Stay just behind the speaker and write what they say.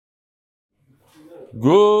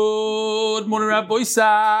Good morning, Rabbi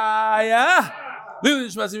Isaiah.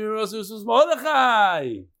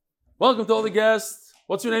 Welcome to all the guests.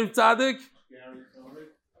 What's your name, Tzaddik?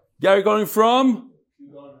 Gary going from?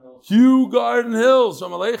 Hugh Garden Hills.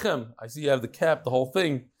 Shalom Aleichem. I see you have the cap, the whole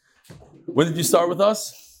thing. When did you start with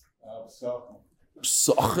us?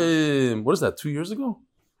 Psachim. What is that, 2 years ago?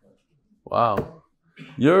 Wow.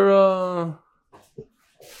 You're,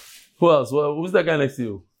 who else? Well, who's that guy next to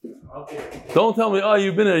you? Okay. Don't tell me, oh,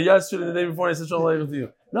 you've been here yesterday, the day before, and I said Shalom Aleichem to you.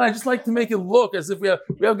 No, I just like to make it look as if we have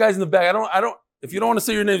guys in the back. I don't, if you don't want to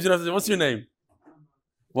say your names, you don't have to say, what's your name?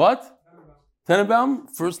 What? Tenenbaum?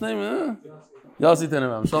 First name? Yossi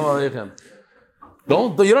Tenenbaum. Shalom Aleichem.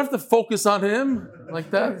 You don't have to focus on him like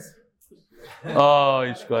that. Oh,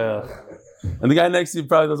 Yishkoyach. And the guy next to you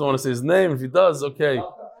probably doesn't want to say his name. If he does, okay.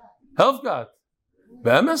 Health God.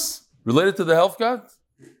 Bemis? Related to the health God?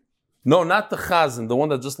 No, not the Chazan, the one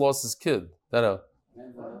that just lost his kid. Okay,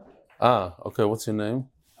 what's your name?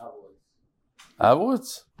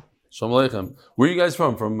 Avowitz? Shalom Aleichem. Where are you guys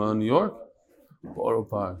from? From New York?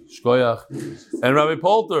 Boropar. Shkoyach. And Rabbi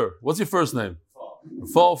Polter, what's your first name?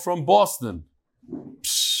 Fall from Boston.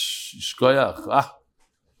 Shkoyach.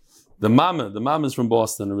 The mama is from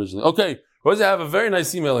Boston originally. Okay, I have a very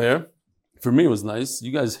nice email here. For me, it was nice.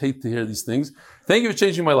 You guys hate to hear these things. Thank you for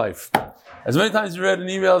changing my life. As many times you read in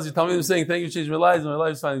emails, you tell me them saying, thank you for changing my life, and my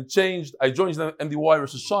life finally changed. I joined MDY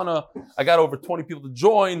Rosh Hashanah. I got over 20 people to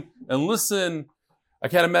join and listen. I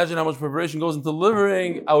can't imagine how much preparation goes into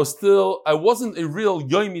delivering. I wasn't a real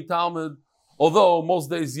Yomi Talmud, although most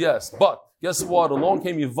days, yes. But guess what? Along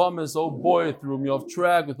came Yevamis. Oh boy, it threw me off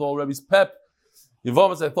track with all Rebbe's pep.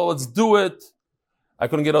 Yevamis, I thought, let's do it. I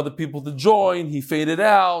couldn't get other people to join. He faded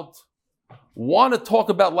out. Want to talk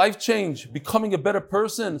about life change, becoming a better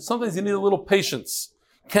person? Sometimes you need a little patience.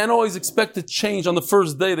 Can't always expect to change on the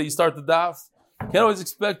first day that you start the daf. Can't always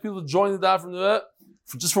expect people to join the daf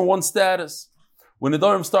just from one status. When the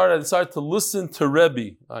Dharam started, I decided to listen to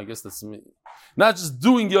Rebbe. I guess that's me. Not just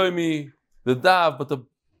doing Yomi, the daf,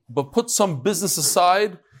 but put some business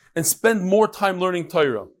aside and spend more time learning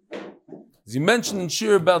Torah. As you mentioned in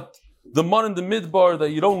Shir about the man in the midbar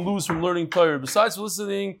that you don't lose from learning Torah. Besides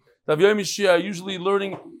listening, I usually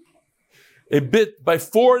learning a bit by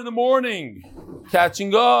 4 a.m,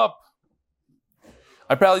 catching up.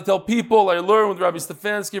 I probably tell people I learn with Rabbi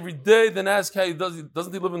Stefanski every day, then ask how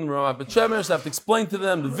doesn't he live in Ramat Bet Shemesh? I have to explain to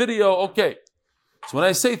them the video. Okay. So when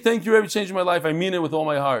I say thank you, Rabbi, changing my life, I mean it with all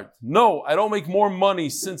my heart. No, I don't make more money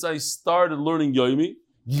since I started learning Yomi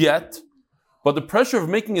yet, but the pressure of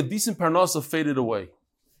making a decent parnasa faded away.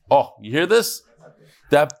 Oh, you hear this?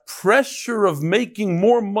 That pressure of making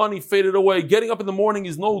more money faded away. Getting up in the morning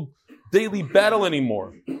is no daily battle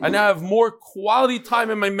anymore. I now have more quality time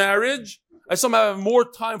in my marriage. I somehow have more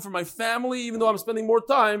time for my family, even though I'm spending more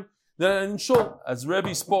time than in shul. As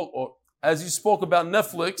Rebbe spoke, or as you spoke about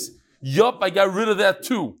Netflix, I got rid of that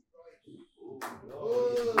too.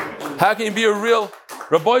 How can you be a real...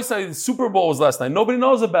 Rabbi said the Super Bowl was last night. Nobody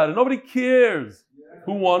knows about it. Nobody cares.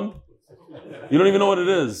 Who won? You don't even know what it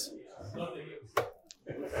is.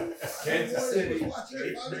 Kansas City.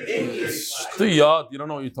 You don't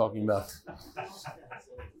know what you're talking about.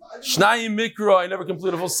 Shnayim Mikra, I never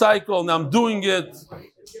completed a full cycle. Now I'm doing it.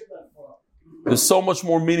 There's so much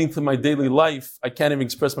more meaning to my daily life. I can't even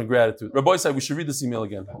express my gratitude. Rabbi said we should read this email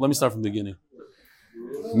again. Let me start from the beginning.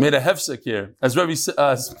 Made a hefsek here. As Rebbe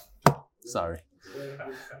sorry.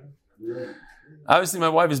 Obviously, my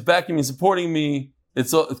wife is backing me, supporting me.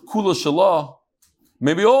 It's kula shalah.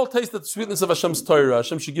 May we all taste the sweetness of Hashem's Torah.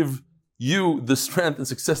 Hashem should give you the strength and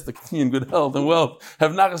success to continue in good health and wealth.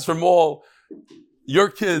 Have nachas from all your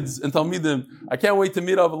kids and Talmidim. I can't wait to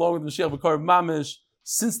meet up along with Mashiach B'Kar Mamish.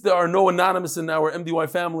 Since there are no anonymous in our MDY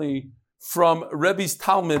family, from Rebbe's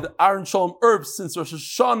Talmud, Aaron Shalom Herbs, since Rosh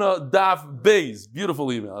Hashanah Daf Beis.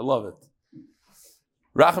 Beautiful email. I love it.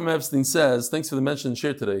 Racham Epstein says, thanks for the mention and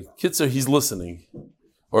share today. Kitzer, he's listening.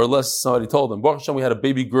 Or unless somebody told him. Baruch Hashem, we had a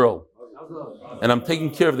baby girl. And I'm taking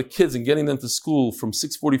care of the kids and getting them to school from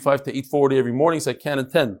 6:45 to 8:40 every morning, so I can't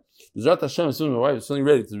attend. Zrat Hashem, as soon as my wife is feeling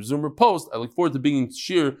ready to resume her post, I look forward to being in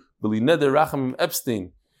Shir, B'li Neder Racham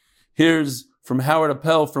Epstein. Here's from Howard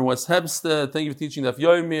Appel from West Hempstead. Thank you for teaching Daf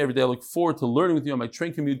Yomi. Every day I look forward to learning with you on my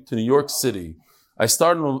train commute to New York City. I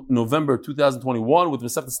started in November 2021 with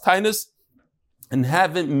Mesechtes Tainus and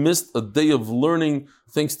haven't missed a day of learning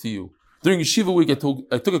thanks to you. During Yeshiva week, I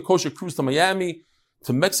took a kosher cruise to Miami,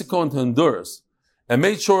 to Mexico, and to Honduras, and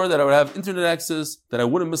made sure that I would have internet access, that I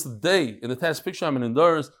wouldn't miss a day. In the task picture, I'm in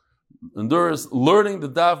Honduras, learning the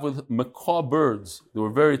daf with macaw birds. They were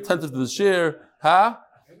very attentive to the share.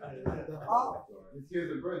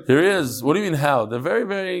 Here he is. What do you mean how? They're very,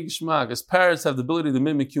 very gishmak. As parrots have the ability to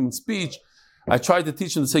mimic human speech, I tried to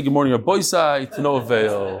teach them to say good morning or boisai to no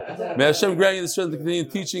avail. May Hashem grant you the strength to continue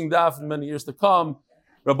teaching daf in many years to come.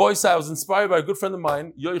 Rabbi Boisai, I was inspired by a good friend of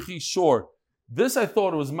mine, Yoichi Shor. This I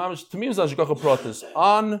thought was mamish, to me it was Ashgacha Pratis.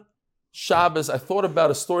 On Shabbos, I thought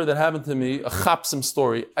about a story that happened to me, a chapsim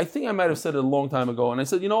story. I think I might have said it a long time ago, and I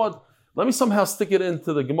said, you know what? Let me somehow stick it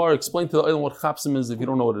into the Gemara, explain to the Olam what chapsim is if you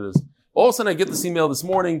don't know what it is. All of a sudden I get this email this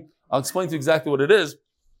morning, I'll explain to you exactly what it is.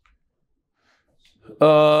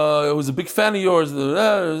 I was a big fan of yours.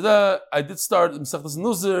 I did start Mesechtas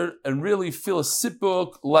Nuzir and really feel a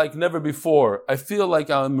sipuk like never before. I feel like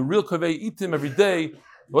I'm a real kavei itim every day. It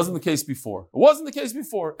wasn't the case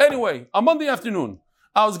before. Anyway, on Monday afternoon,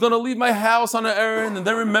 I was going to leave my house on an errand and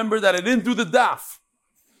then remember that I didn't do the daf.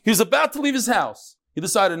 He was about to leave his house. He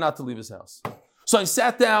decided not to leave his house. So I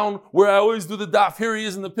sat down where I always do the daf. Here he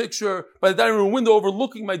is in the picture by the dining room window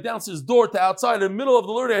overlooking my downstairs door to outside. In the middle of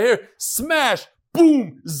the Lord, I hear smash,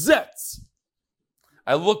 boom, zetz.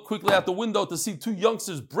 I looked quickly out the window to see two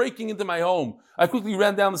youngsters breaking into my home. I quickly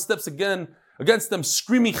ran down the steps again against them,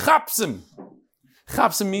 screaming chapsim.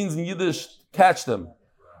 Chapsim means in Yiddish, catch them.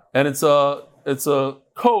 And it's a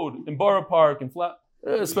code in Borough Park, in flat.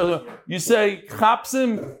 Especially, you say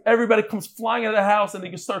chapsim, everybody comes flying out of the house and they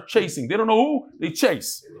can start chasing. They don't know who, they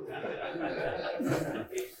chase.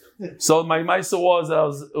 So my maisa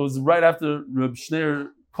it was right after Reb Shneir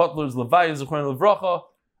Kotler's Levaya, Zechron Levracha.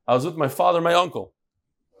 I was with my father and my uncle.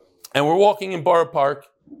 And we're walking in Borough Park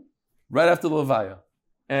right after the Levaya.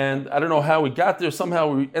 And I don't know how we got there.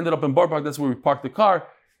 Somehow we ended up in Borough Park. That's where we parked the car.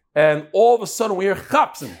 And all of a sudden we hear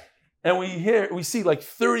chapsim. And we see like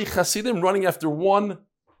 30 Hasidim running after one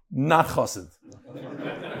not Chassid.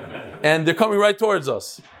 And they're coming right towards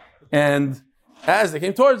us. And as they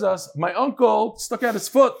came towards us, my uncle stuck out his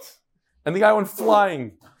foot. And the guy went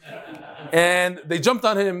flying. And they jumped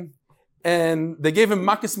on him. And they gave him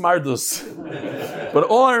Makis Mardus. But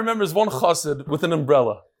all I remember is one Chassid with an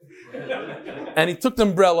umbrella. And he took the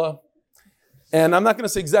umbrella. And I'm not going to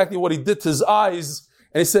say exactly what he did to his eyes.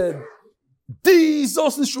 And he said, Die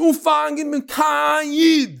sollst nicht umfangen mit kein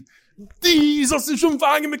Yid. Die sollst nicht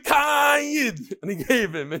umfangen mit kein Yid. And he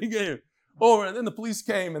gave him over. And then the police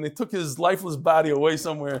came and they took his lifeless body away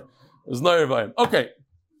somewhere. It was no him. Okay,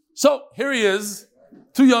 so here he is.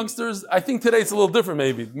 Two youngsters. I think today it's a little different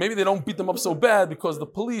maybe. Maybe they don't beat them up so bad because the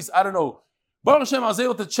police, I don't know. Baruch Hashem, I was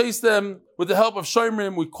able to chase them with the help of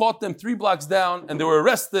Shomrim. We caught them 3 blocks down and they were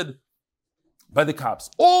arrested by the cops.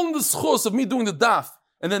 All in the schos of me doing the daf.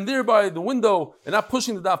 And then there by the window and not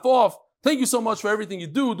pushing the daf off. Thank you so much for everything you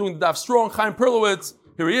do, doing the daf strong. Chaim Perlowitz,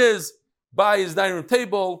 here he is, by his dining room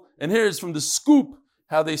table. And here's from the scoop,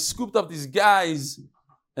 how they scooped up these guys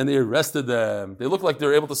and they arrested them. They look like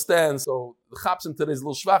they're able to stand, so the chapsim today is a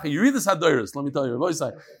little shvacha. You read this Hadoros, let me tell you.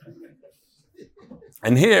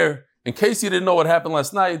 And here, in case you didn't know what happened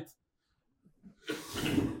last night,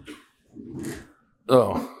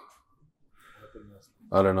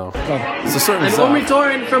 I don't know. It's a certain and Omi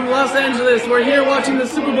Torin from Los Angeles. We're here watching the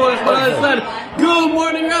Super Bowl. Good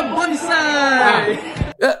morning, Rabbi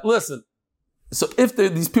Boisai. Yeah, listen. So if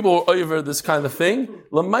these people were over this kind of thing,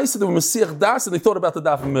 Lamaisa they were Mesiach Das and they thought about the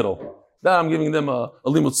daf in the middle. Now I'm giving them a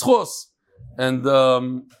limud schos. And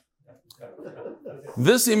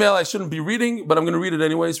this email I shouldn't be reading, but I'm going to read it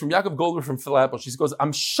anyways. From Yaakov Goldberg from Philippo. She goes,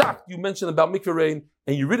 I'm shocked you mentioned about mikveh rain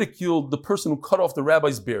and you ridiculed the person who cut off the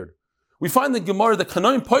rabbi's beard. We find the Gemara that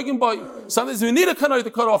Kanoim poigim by. Sometimes we need a Kanoim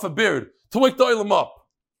to cut off a beard to wake the oilam up.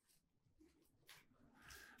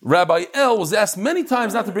 Rabbi El was asked many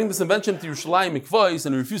times not to bring this invention to Yerushalayim Mikvahs,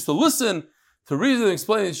 and he refused to listen to reason and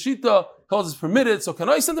explain his shita. Tells it's permitted. So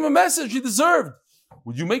Kanoim sent him a message he deserved.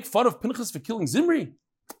 Would you make fun of Pinchas for killing Zimri?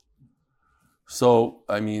 So,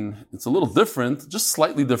 I mean, it's a little different, just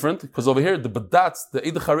slightly different, because over here the Badatz, the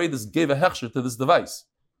Eid Charedis gave a hechsher to this device.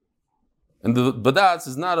 And the Badatz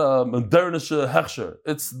is not a modernish hechsher.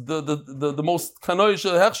 It's the most kanoish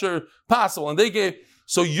hechsher possible. And they gave,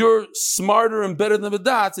 so you're smarter and better than the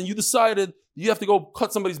Badatz, and you decided you have to go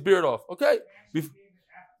cut somebody's beard off. Okay?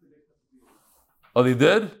 Oh, they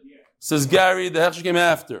did? Says Gary, the hechsher came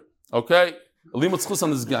after. Okay? A limud schus on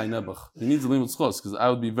this guy, Nebuch. He needs a limud schus, because I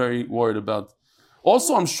would be very worried about.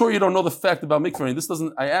 Also, I'm sure you don't know the fact about mikveh. This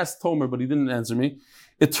doesn't, I asked Tomer, but he didn't answer me.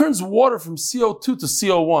 It turns water from CO2 to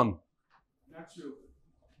CO1.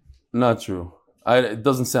 Not true. It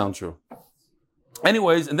doesn't sound true.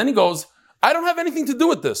 Anyways, and then he goes, I don't have anything to do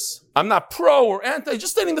with this. I'm not pro or anti,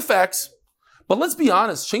 just stating the facts. But let's be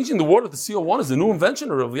honest, changing the water to CO1 is a new invention,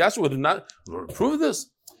 or Rav Yashu would not approve of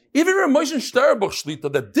this. Even Rav Moshe Sternbuch Shlita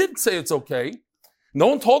that did say it's okay, No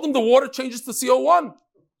one told him the water changes to CO1.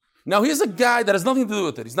 Now here's a guy that has nothing to do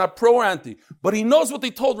with it. He's not pro or anti, but he knows what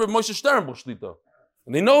they told Reb Moshe Sternbusch, Shlita.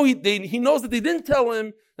 And they know he knows that they didn't tell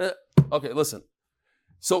him. Okay, listen.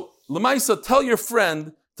 So Lemaisa, tell your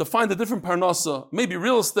friend to find a different parnasa, maybe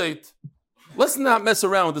real estate. Let's not mess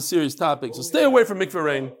around with the serious topics. So stay away from mikveh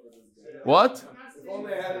rain. What? If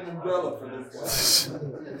only I had an umbrella for this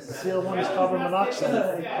one. CO1 is carbon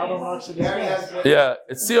monoxide. Carbon monoxide is gas. Yeah,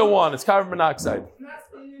 it's CO1. It's carbon monoxide. It's not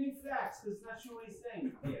any facts. It's not true what he's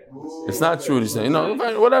saying. It's not true what he's saying. No,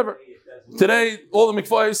 whatever. Today, all the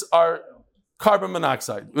mikvahs are carbon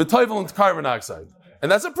monoxide. With toivel and carbon monoxide.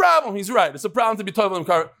 And that's a problem. He's right. It's a problem to be toivel and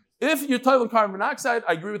carbon. If you're toivel and carbon monoxide,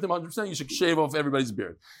 I agree with him 100%. You should shave off everybody's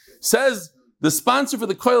beard. Says the sponsor for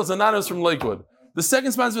the coil is anonymous from Lakewood. The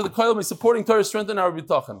second sponsor for the coil is supporting Torah strengthen our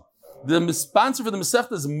bitachon. The sponsor for the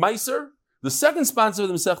Masechta is Meiser. The second sponsor for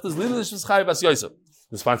the Masechta is Lili Nishmas Chai Bas Yosef.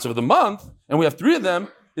 The sponsor of the month, and we have 3 of them,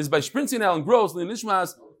 is by Sprinzi and Alan Gross, Lili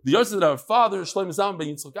Nishmas, the Yosef of our father, Shlomo Zalman ben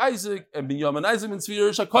Yitzchak Isaac, and ben Yaman Isaac ben Tzvi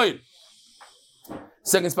Yerush HaKoyer.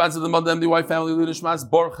 Second sponsor of the month, the MDY family, Lili Nishmas,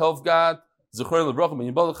 Baruch Helfgad, Zechor Lebrachim ben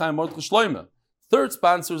Yibal Chaim Mordechai Shlomo. Third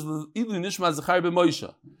sponsor is the Lili Nishmas Zechar ben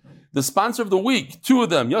Moshe. The sponsor of the week, 2 of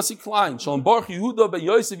them, Yossi Klein, Shalom Baruch Yehuda ben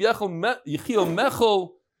Yosef Yechiel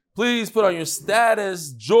Mechel. Please put on your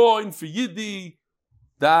status, join for Yiddi.com.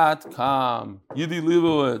 Yiddi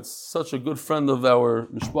Leibowitz, such a good friend of our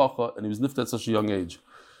Mishpacha, and he was nifted at such a young age.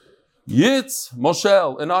 Yitz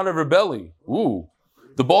Moshel, in honor of Rebelli. Ooh.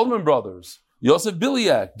 The Baldwin brothers, Yosef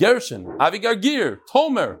Biliak, Gershon, Avi Gargir,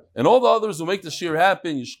 Tomer, and all the others who make the shir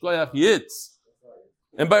happen, Yishkoyach Yitz.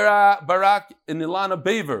 And Barak and Ilana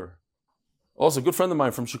Baver. Also a good friend of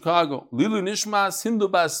mine from Chicago. Lilu Nishmas, Hindu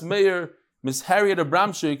Bas Meir, Miss Harriet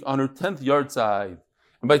Abramchik on her 10th yard side.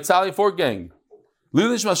 And by Tzali Fort Gang.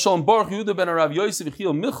 Lilu Nishmas Shalom Baruch Yehuda ben Arav Yosef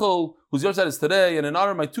Yechiel Michal, whose yard side is today, and in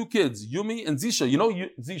honor of my 2 kids, Yumi and Zisha. You know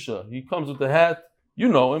Zisha, he comes with the hat. You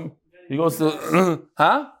know him. He goes to,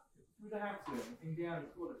 huh?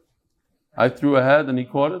 I threw a hat and he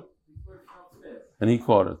caught it? And he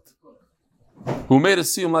caught it. Who made a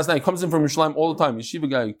siyum last night? He comes in from Yerushalayim all the time. Yeshiva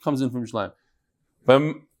guy comes in from Yerushalayim. But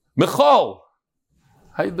Michal,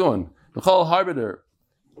 how you doing? Michal Harbader,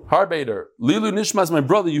 Lilu Nishmas, my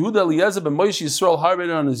brother Yehuda Eliezer ben Moshe Yisrael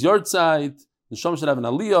Harbader on his yard side. The Shom should have an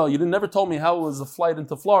aliyah. You never told me how it was the flight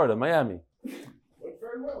into Florida, Miami. Went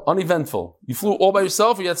very well. Uneventful. You flew all by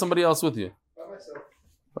yourself, or you had somebody else with you? By myself.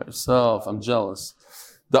 By yourself. I'm jealous.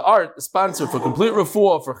 The art sponsor for complete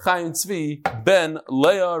refuah for Chaim Tzvi ben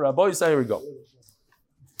Leah Rabbi. Here we go.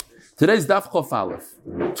 Today's Daf Chof Aleph.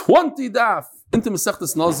 20 Daf into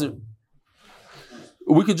Masechtas Nazir.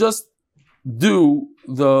 We could just do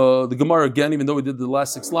the Gemara again, even though we did the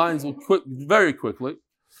last 6 lines. Very quickly.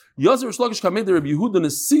 Yosef Rish Lakish Kamed Rabbi Yehuda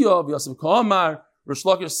Nesiya Yosef Ka'amar. Rish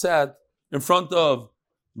Lakish sat in front of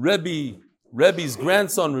Rebbe's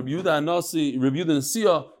grandson Rabbi Yehuda Anasi, Rabbi Yehuda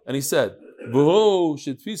Nesiya, and he said,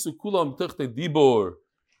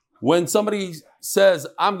 when somebody says,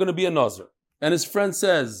 I'm going to be a Nazir, and his friend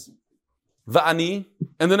says, Va'ani,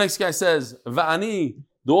 and the next guy says, Va'ani,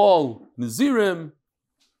 they're all Nazirim,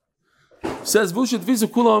 says, it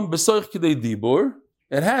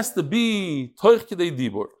has to be Toich Kedei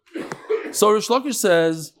Dibur. So Rish Lakish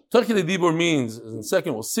says, Toich Kedei Dibur means, in a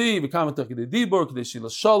second we'll see, V'kama Toich Kedei Dibur, Kedei Shila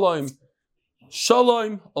Shalom,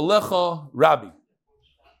 Shalom Alecha Rabbi.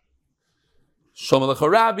 Shalom Alecha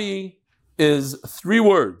Rabbi is 3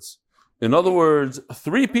 words. In other words,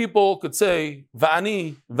 3 people could say,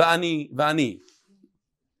 Va'ani, Va'ani, Va'ani.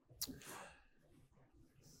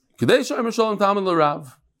 Kedei Shalom Shalom Ta'amin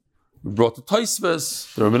L'Rav. We brought the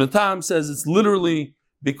Tosfos. The Rebbeinu Tam says it's literally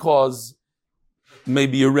because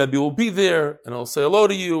maybe a Rebbe will be there and he'll say hello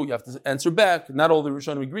to you. You have to answer back. Not all the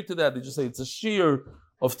Rishonim agree to that. They just say it's a shir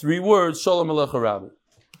of 3 words. Shalom Alecha Rabbi.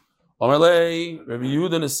 Amalei, Rabbi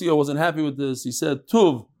Yehuda Nesiya wasn't happy with this. He said,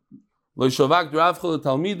 Tuv, lo shavak d'ravcha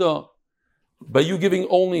l'talmida. By you giving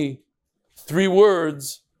only 3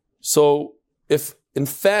 words, so if in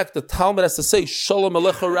fact the Talmud has to say Shalom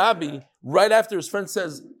Alecha Rabbi right after his friend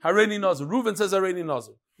says Hareini Nazir, Reuven says Hareini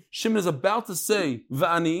Nazir. Shimon is about to say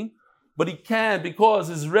Va'ani, but he can't because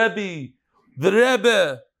his Rebbe, the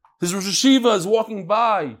Rebbe, his Rosh Hashiva is walking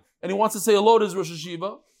by and he wants to say hello to his Rosh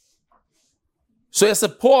Hashiva. So he has to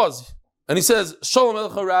pause and he says Shalom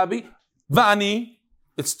Alecha Rabbi, Va'ani.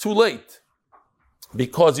 It's too late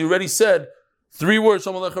because he already said 3 words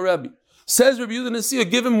Shalom Alecha Rabbi. Says Rabbi Yehuda Nesiya,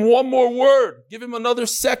 give him 1 more word. Give him another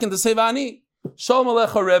second to say Va'ani. Shalom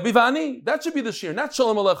Alecha Rabbi, Va'ani. That should be the shir, not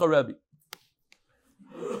Shalom Alecha Rabbi.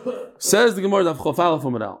 Says the Gemara Daf Chof Aleph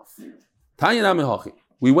Amud Aleph. Tanya Nami Hachi.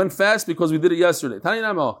 We went fast because we did it yesterday. Tanya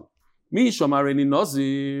Nami Hachi. Misha Mareini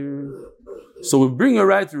Nazir. So we bring a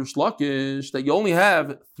right through Shlakish that you only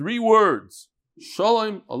have 3 words.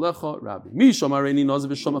 Shalom Alecha Rabbi. Misha Mareini Nazir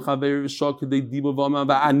v'Shama Chaver v'Shak Kedei Diba V'Ama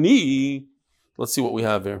V'Ani. Let's see what we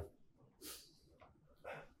have here.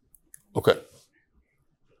 Okay.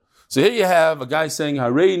 So here you have a guy saying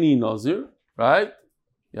Hareini Nazir, right?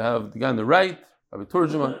 You have the guy on the right, Rabbi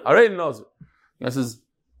Turjuman, Hareini Nazir. The guy says,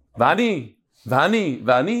 Vani, Vani,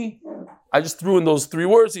 Vani. I just threw in those 3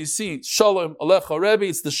 words. You see, Shalom Alecha Rebbe.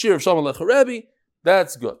 It's the shir of Shalom Alecha Rebbe.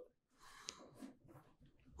 That's good.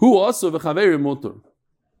 Who also v'chaveri mutar.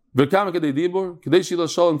 V'kama kedei dibur, kedei shila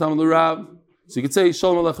Shalom tam l'Rab. So you could say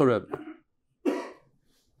Shalom Alecha Rebbe.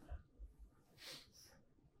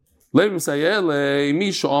 Leim sayele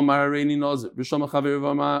misha amar reini nazir v'shama chaveri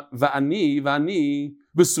v'ani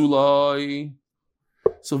v'sulai.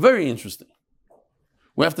 So very interesting.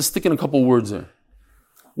 We have to stick in a couple words here.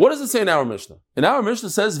 What does it say in our Mishnah? In our Mishnah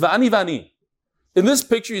it says v'ani v'ani. In this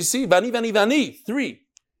picture you see v'ani v'ani v'ani, 3.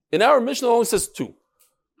 In our Mishnah it only says 2.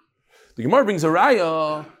 The Gemara brings a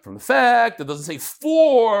raya from the fact that it doesn't say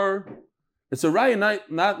 4. It's a raya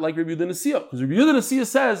not like Rabbi Yehuda Nasiya. Because Rabbi Yehuda Nasiya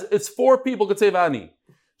says it's 4 people could say v'ani.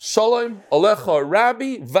 Shalom, Alecha,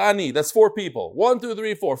 Rabbi, Vani. That's 4 people. 1, 2,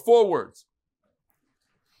 3, 4. 4 words.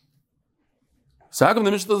 So how come the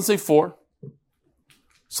Mishnah doesn't say 4?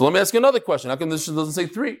 So let me ask you another question. How come the Mishnah doesn't say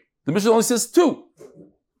 3? The Mishnah only says 2.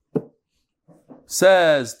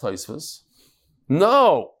 Says Tosfos,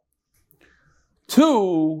 no.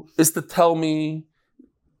 2 is to tell me,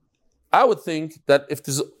 I would think that if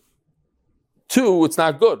there's 2, it's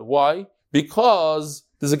not good. Why? Because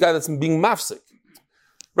there's a guy that's being mafsik.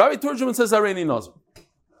 Rabbi Turjuman says Hareini Nazir.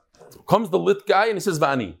 Comes the lit guy and he says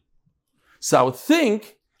Vani. So I would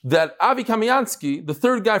think that Avi Kamiansky, the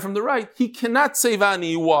 3rd guy from the right, he cannot say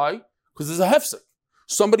Vani. Why? Because there's a hefsek.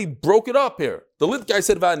 Somebody broke it up here. The lit guy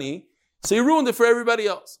said Vani, so he ruined it for everybody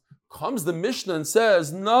else. Comes the Mishnah and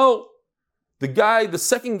says, no, the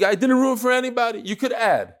 2nd guy didn't ruin for anybody. You could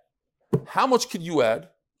add. How much could you add?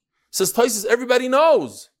 Says Tosfos, everybody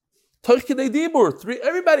knows. Torch Kedei Dibur, 3.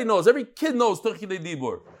 Everybody knows. Every kid knows Torch Kedei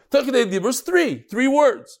Dibur. Torch Kedei Dibur is 3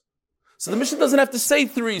 words. So the Mishnah doesn't have to say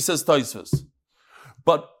 3, says Tosfos.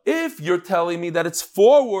 But if you're telling me that it's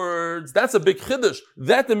 4 words, that's a big chiddush.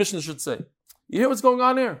 That the Mishnah should say. You hear what's going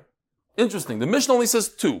on here? Interesting. The Mishnah only says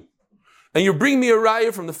 2. And you're bringing me a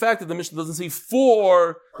raya from the fact that the Mishnah doesn't say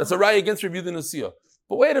 4. That's a raya against Rabbi Yehuda Nasiya.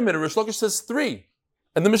 But wait a minute, Rish Lakish says 3.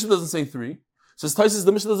 And the Mishnah doesn't say 3. Says Tosfos,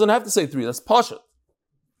 the Mishnah doesn't have to say 3. That's Pasha.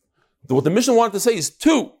 What the Mishnah wanted to say is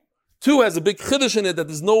 2. 2 has a big chiddush in it that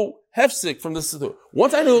there's no hefsek from this.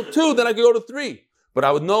 Once I know 2, then I can go to 3. But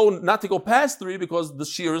I would know not to go past 3 because the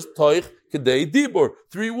shir is Toich Kedei Dibur.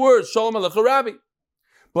 3 words, Shalom Alecha Rabbi.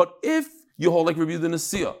 But if you hold like Rabbi Yehuda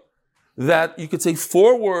Nasiya, that you could say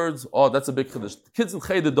 4 words, oh, that's a big chiddush. The kids in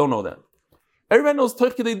Cheder don't know that. Everybody knows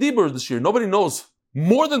Toich Kedei Dibur is the shir. Nobody knows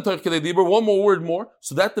more than Toich Kedei Dibur, 1 more word more.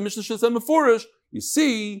 So that the Mishnah should say Mefurish. You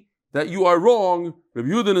see that you are wrong, Rabbi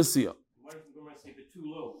Yehuda Nasiya.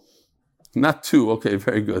 Not 2, okay,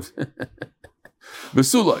 very good.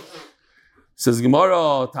 Besulai. Says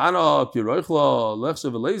Gemara, Tana, Kiroichla,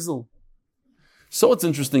 Lechshav, Elezel. So what's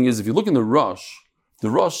interesting is if you look in the Rosh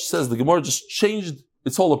says the Gemara just changed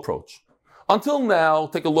its whole approach. Until now,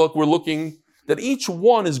 take a look, we're looking that each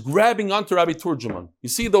one is grabbing onto Rabbi Turjuman. You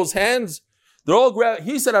see those hands? They're all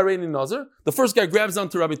he said Hareini Nazir. The first guy grabs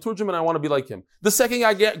onto Rabbi Turjuman, I want to be like him. The second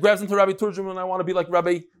guy grabs onto Rabbi Turjuman, I want to be like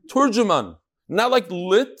Rabbi Turjuman. Not like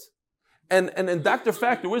lit. And Dr.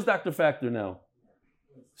 Factor, where's Dr. Factor now?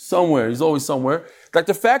 Somewhere, he's always somewhere.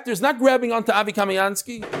 Dr. Factor is not grabbing onto Avi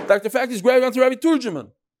Kamiansky. Dr. Factor is grabbing onto Rabbi Turjuman.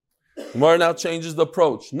 Gemara now changes the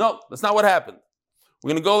approach. No, that's not what happened.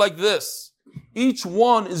 We're going to go like this. Each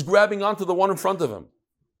one is grabbing onto the one in front of him.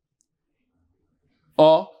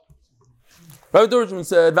 Oh, Rabbi Turjuman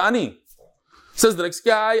said, Vani. Says the next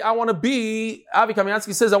guy, Avi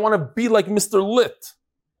Kamiansky says, I want to be like Mr. Lit.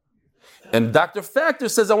 And Dr. Factor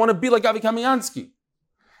says, I want to be like Avi Kamiansky.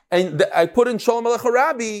 And I put in Shalom Alecha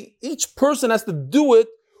Rabbi. Each person has to do it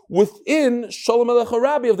within Shalom Alecha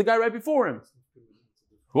Rabbi of the guy right before him.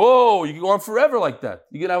 Whoa, you can go on forever like that.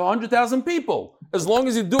 You can have 100,000 people. As long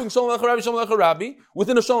as you're doing Shalom Alecha Rabbi,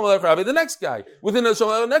 within a Shalom Alecha Rabbi, the next guy. Within a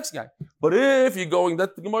Shalom Alecha, the next guy. But if you're going,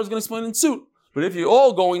 that the Gemara is going to explain in suit. But if you're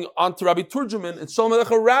all going on to Rabbi Turjuman, it's Shalom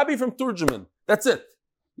Alecha Rabbi from Turjuman. That's it.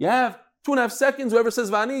 You have 2.5 seconds, whoever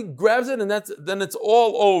says Vani grabs it, and then it's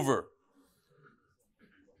all over.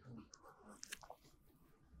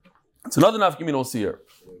 It's another nafkamin also here.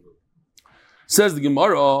 Says the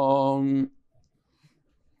Gemara.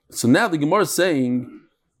 So now the Gemara is saying,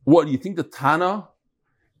 what, do you think the Tana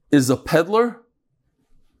is a peddler?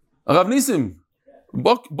 Rav Nisim,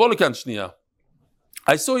 Bolikan Shniya.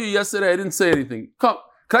 I saw you yesterday. I didn't say anything. Come,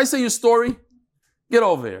 can I say your story? Get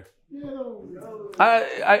over here.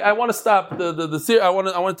 I want to stop the I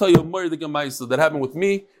want to tell you a Murray the Gemaisa that happened with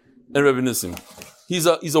me and Rabbi Nissim. He's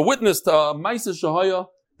a witness to Maisa Shahaya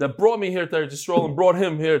that brought me here to Eretz Yisrael and brought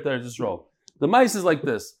him here to Eretz Yisrael. The Maisa is like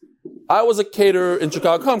this. I was a caterer in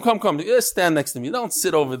Chicago. Come. Just stand next to me. Don't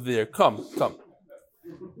sit over there. Come.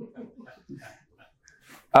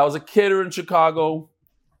 I was a caterer in Chicago,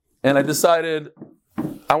 and I decided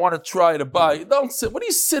I want to try to buy. Don't sit. What are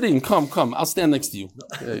you sitting? Come. I'll stand next to you.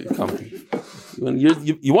 Come.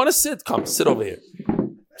 You want to sit? Come. Sit over here.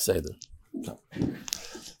 Say there. Come.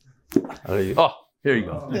 Oh, here you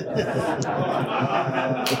go.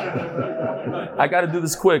 I got to do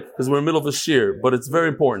this quick because we're in the middle of a shir, but it's very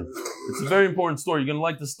important. It's a very important story. You're going to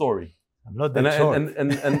like the story. I'm not that short.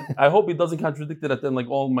 And I hope it doesn't contradict it at the end like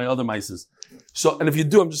all my other mices. So, and if you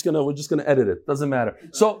do, we're just gonna edit it. Doesn't matter.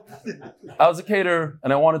 So, I was a caterer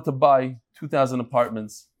and I wanted to buy 2,000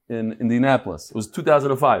 apartments in Indianapolis. It was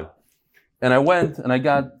 2005, and I went and I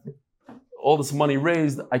got all this money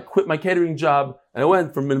raised. I quit my catering job and I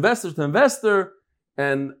went from investor to investor,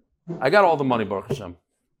 and I got all the money, Baruch Hashem.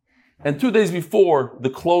 And 2 days before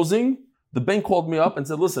the closing, the bank called me up and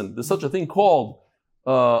said, "Listen, there's such a thing called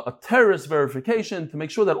a terrorist verification to make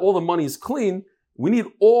sure that all the money is clean. We need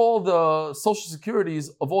all the social securities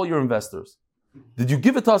of all your investors. Did you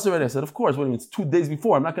give it to us already?" I said, "Of course." Wait a minute, it's 2 days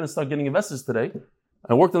before. I'm not going to start getting investors today.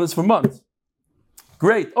 I worked on this for months.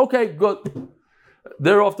 Great. Okay, good.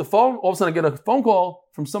 They're off the phone. All of a sudden, I get a phone call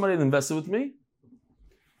from somebody that invested with me.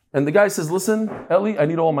 And the guy says, "Listen, Eli, I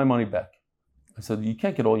need all my money back." I said, "You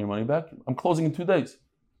can't get all your money back. I'm closing in 2 days.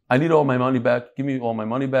 I need all my money back. Give me all my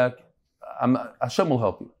money back. Hashem will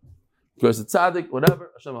help you. Because it's tzaddik,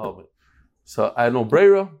 whatever, Hashem will help me." So I had no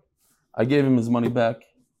brera. I gave him his money back,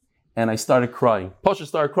 and I started crying. Pasha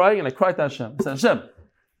started crying, and I cried to Hashem. I said, "Hashem,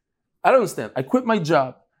 I don't understand. I quit my job.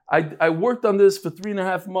 I worked on this for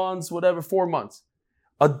 3.5 months, whatever, 4 months.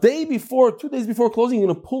 A day before, 2 days before closing, you're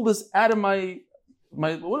going to pull this out of my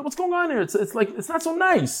what's going on here? It's like, it's not so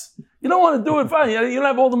nice. You don't want to do it, fine. You don't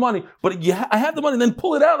have all the money. But I have the money, then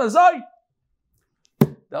pull it out, Azai."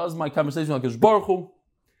 That was my conversation with HaKadosh Baruch Hu.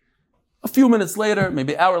 A few minutes later,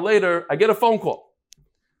 maybe an hour later, I get a phone call.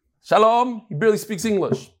 "Shalom," he barely speaks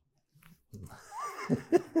English.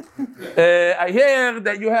 "I hear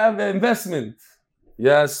that you have an investment."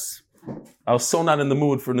 Yes. I was so not in the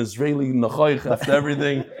mood for an Israeli nachoich after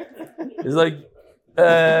everything. He's like,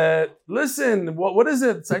 "Listen, what is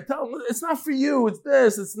it?" So I tell him, "It's not for you, it's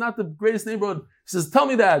this, it's not the greatest neighborhood." He says, "Tell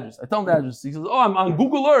me the address." I tell him the address. He says, "Oh, I'm on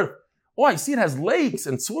Google Earth. Oh, I see it has lakes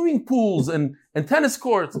and swimming pools and tennis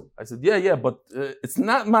courts." I said, yeah, but it's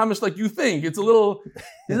not mamish like you think. It's a little...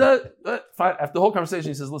 He said, after the whole conversation,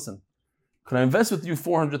 he says, "Listen, can I invest with you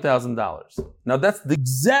 $400,000? Now, that's the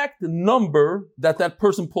exact number that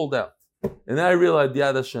person pulled out. And then I realized,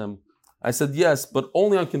 Yad Hashem. I said, "Yes, but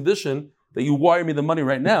only on condition that you wire me the money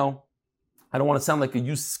right now. I don't want to sound like a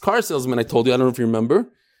used car salesman, I told you. I don't know if you remember.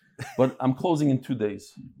 But I'm closing in 2 days."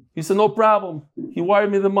 He said, "No problem." He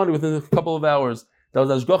wired me the money within a couple of hours. That was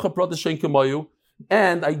Ashgacha Prata Shein Kamayu,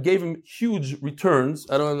 and I gave him huge returns.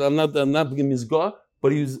 I'm not giving mizgah, but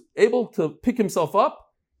he was able to pick himself up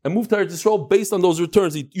and move to Eretz Yisrael based on those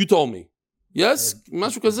returns you told me. Yes,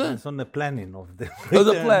 mashu kazeh. It's on the planning of the.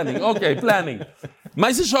 The planning, okay, planning.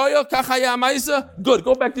 Maisa shoya kachaya maisa. Good.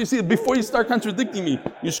 Go back to your seat before you start contradicting me.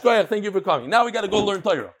 Yishkoyach, thank you for coming. Now we got to go learn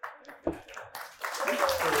Torah.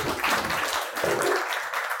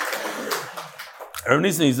 Rav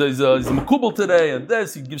Nissen, he's a Makubal today, and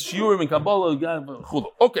this, he gives shiurim and Kabbalah.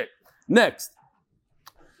 Okay, next.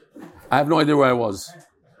 I have no idea where I was.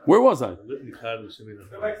 Where was I?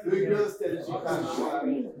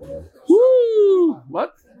 Woo!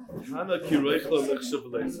 What?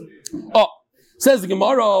 Oh, says the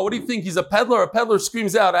Gemara, what do you think? He's a peddler. A peddler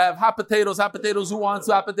screams out, "I have hot potatoes, who wants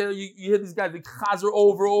hot potato?" You hear these guys, they chazer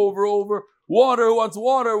over. Water, who wants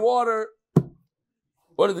water?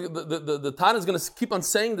 What the Tana is going to keep on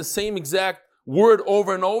saying the same exact word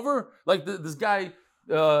over and over? Like this guy,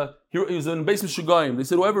 he was in Beis Mishugayim. They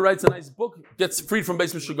said whoever writes a nice book gets freed from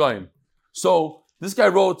Beis Mishugayim. So this guy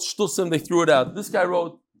wrote Shtusim, they threw it out. This guy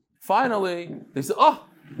wrote, finally, they said, "Oh,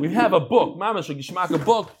 we have a book, Mamash, a Gishmak, a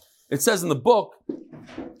book." It says in the book,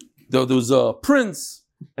 there was a prince,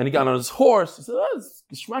 and he got on his horse. He said, "Oh, it's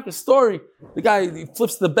Gishmak, a story." The guy, he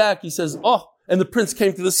flips to the back, he says, "Oh, and the prince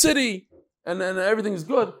came to the city, and then everything is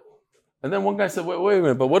good." And then one guy said, wait a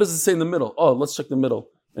minute, but what does it say in the middle? Oh, let's check the middle.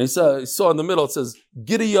 And he saw in the middle, it says,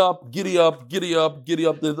 giddy up.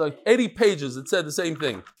 There's like 80 pages, it said the same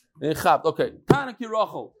thing. And he chapped, okay, Tana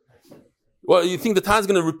Kirachel. Well, you think the Tana's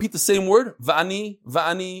going to repeat the same word? Va'ani,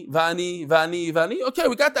 va'ani, va'ani, va'ani, va'ani. Okay,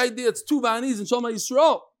 we got the idea. It's two va'anis in Shema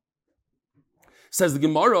Yisrael. Says the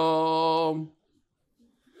Gemara.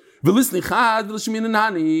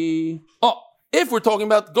 Oh, if we're talking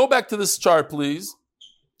about, go back to this chart, please.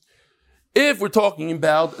 If we're talking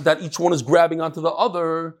about that each one is grabbing onto the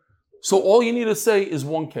other, so all you need to say is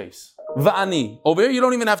one case. Va'ani. Over here, you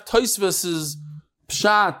don't even have Tosfos's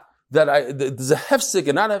pshat that there's a hefsek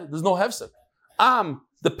and there's no hefsek. I'm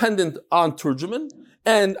dependent on Turjuman,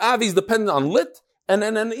 and Avi's dependent on Lit, and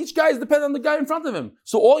each guy is dependent on the guy in front of him.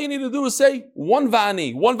 So all you need to do is say one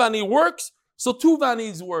Vani. One Vani works, so two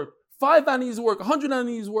Vanis work. 5 Vanis work. 100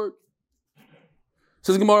 Vanis work.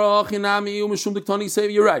 Says Gemara,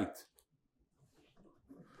 you're right.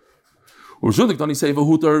 Because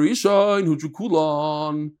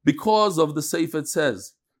of the Seif, it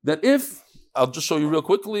says that if, I'll just show you real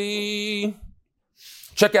quickly.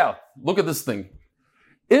 Check out. Look at this thing.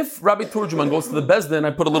 If Rabbi Turjuman goes to the Bezdin, I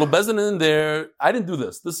put a little Bezdin in there. I didn't do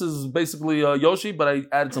this. This is basically Yoshi, but I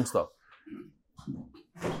added some stuff.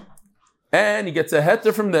 And he gets a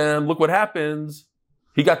heter from them. Look what happens.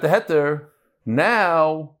 He got the heter.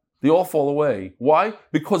 Now they all fall away. Why?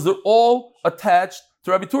 Because they're all attached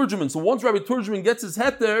to Rabbi Turjuman. So once Rabbi Turjuman gets his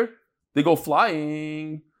heter, they go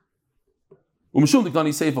flying. Now,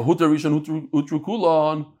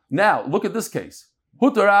 look at this case.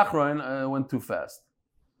 Hutar Achron went too fast.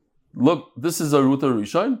 Look, this is a Hutar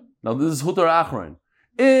Rishon. Now this is Hutar Achron.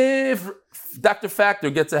 If Dr. Factor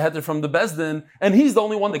gets a heter from the Bezdin, and he's the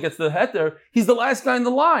only one that gets the heter, he's the last guy in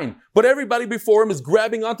the line. But everybody before him is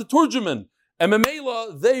grabbing onto Turjuman. And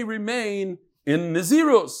Memela, they remain in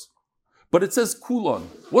Nazirus. But it says Kulon.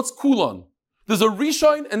 What's Kulon? There's a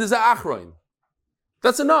Rishon and there's a Achron.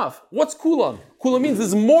 That's enough. What's Kulon? Kulon means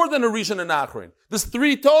there's more than a Rishon and Achron. There's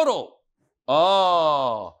 3 total.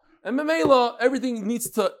 Oh. And Memela, everything needs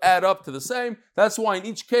to add up to the same. That's why in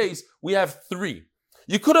each case, we have 3.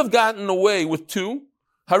 You could have gotten away with 2.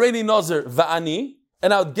 Hareni Nazir Va'ani.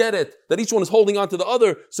 And I would get it that each one is holding on to the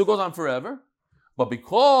other, so it goes on forever. But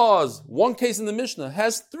because one case in the Mishnah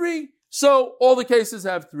has 3, so all the cases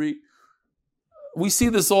have 3. We see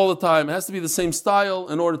this all the time. It has to be the same style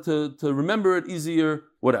in order to remember it easier,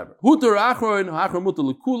 whatever. Hutar achron, achron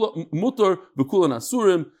mutar v'kulan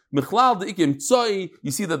asurim, michlal de'ikim tzai.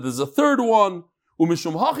 You see that there's a third one.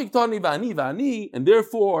 Umishum hachiktani v'ani v'ani. And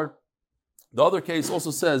therefore, the other case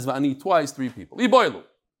also says v'ani twice, 3 people. Iboilu.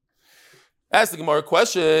 Ask the Gemara a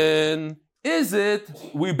question. Is it,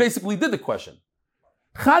 we basically did the question.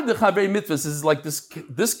 Chad v'chavei mitzvahs is like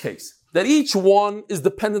this case. That each one is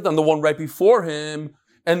dependent on the one right before him,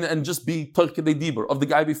 and just be Torkei Dibur of the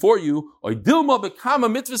guy before you, or Dilma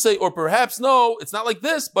Bekama Mitzvah, or perhaps no, it's not like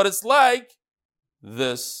this, but it's like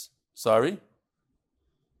this. Sorry.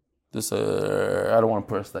 This, I don't want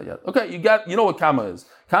to press that yet. Okay, you know what Kama is.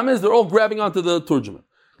 Kama is they're all grabbing onto the Turjuman.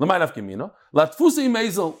 Lamai Nafkemina. Latfusi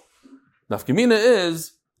Mezel. Nafkemina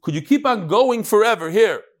is, could you keep on going forever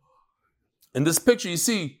here? In this picture you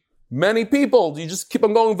see, many people, you just keep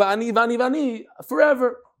on going vani, vani, vani,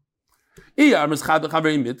 forever.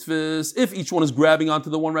 If each one is grabbing onto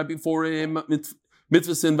the one right before him,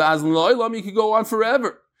 mitzvahsin v'azlan lo'olam, you could go on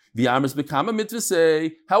forever.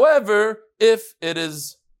 However, if it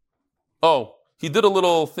is, he did a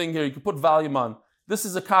little thing here, you could put volume on. This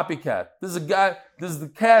is a copycat. This is the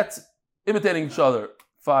cats imitating each other.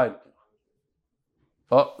 Fine.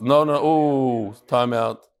 Time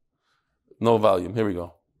out. No volume. Here we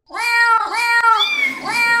go.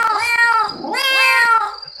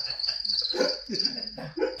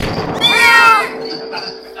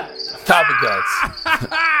 Copycats.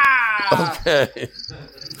 Okay.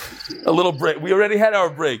 A little break. We already had our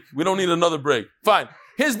break. We don't need another break. Fine.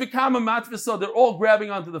 His become a matfisa. They're all grabbing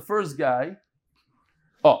onto the first guy.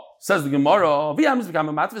 Says the Gemara.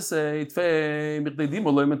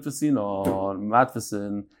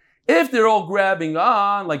 If they're all grabbing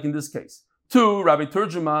on, like in this case, to Rabbi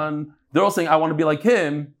Turjuman, they're all saying, I want to be like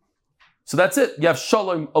him. So that's it. You have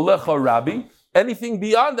Shalom Alecha Rabbi. Anything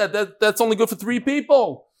beyond that's only good for 3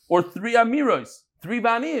 people. Or 3 Amiros. 3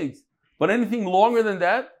 Vanis. But anything longer than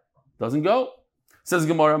that doesn't go. Says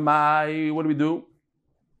Gemara, what do we do?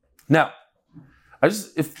 Now,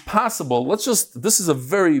 if possible, this is a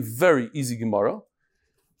very, very easy Gemara.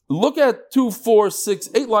 Look at 2, 4, 6,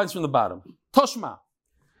 8 lines from the bottom. Toshma.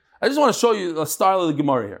 I just want to show you the style of the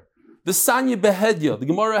Gemara here. The Sanya Behedya. The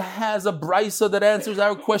Gemara has a brisa that answers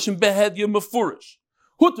our question Behedya Mefurish.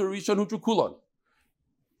 Hutar Rishon Hutar Kulon.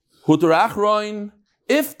 Hutar Achroin.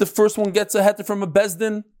 If the first one gets a heter from a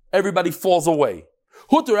Bezdin, everybody falls away.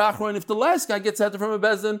 Hutter achron, if the last guy gets heter from a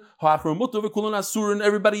bezdin, ha'achron mutter v'kulon asur, and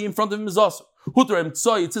everybody in front of him is asur. Hutter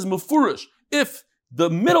emtzoi, it says mufurish. If the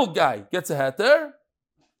middle guy gets a heter,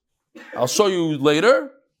 I'll show you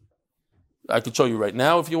later. I can show you right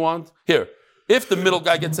now if you want. Here, if the middle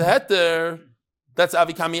guy gets a heter, that's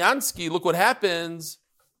Avi Kamiansky. Look what happens.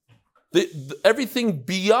 Everything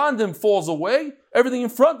beyond him falls away. Everything in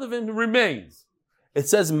front of him remains. It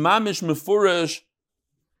says mamish mefurish.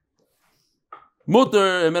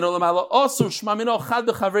 Mutter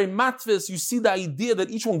matvis. You see the idea that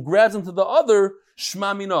each one grabs into the other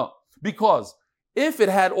shmamina. Because if it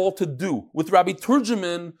had all to do with Rabbi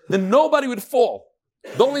Turgeman, then nobody would fall.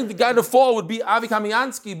 The only guy to fall would be Avi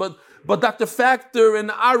Kamiansky, but Dr. Factor and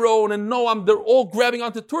Aaron and Noam, they're all grabbing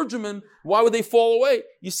onto Turgeman. Why would they fall away?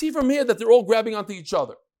 You see from here that they're all grabbing onto each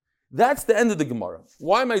other. That's the end of the Gemara.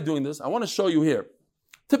 Why am I doing this? I want to show you here.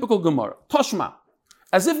 Typical Gemara. Toshma.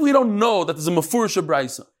 As if we don't know that there's a Mefurish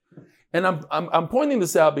Braisa. And I'm pointing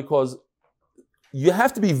this out because you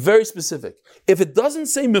have to be very specific. If it doesn't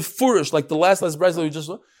say Mefurish, like the last Braisa we just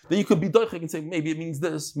saw, then you could be doichik and say, maybe it means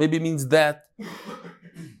this, maybe it means that.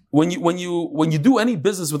 When you do any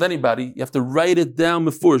business with anybody, you have to write it down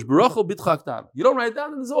Mefurish. Barachol bitchaktan. You don't write it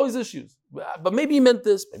down, and there's always issues. But maybe you meant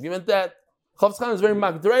this, maybe you meant that. Chofetz Chaim is very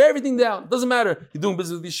marked to write everything down. Doesn't matter. You're doing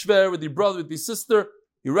business with your shver, with your brother, with your sister.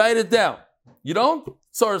 You write it down. You don't?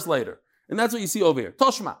 Source later. And that's what you see over here.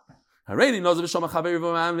 Toshma.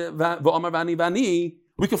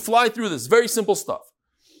 We can fly through this. Very simple stuff.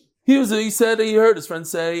 He heard his friend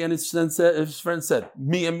say, and his friend said,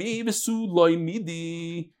 Mi ami v'su loy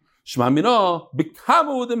midi. Shmamino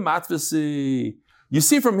b'kamu the matvasi. You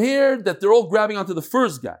see from here that they're all grabbing onto the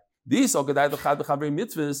first guy. These all gedai l'chad b'chavrei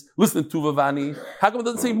mitzvahs. Listen to Vani. How come it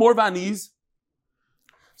doesn't say more Vanis?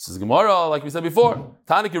 Says Gemara, like we said before.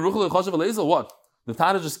 Tana kiruchel l'choshev l'ezel. What? The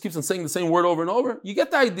Tana just keeps on saying the same word over and over. You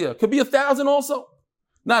get the idea. Could be 1,000 also.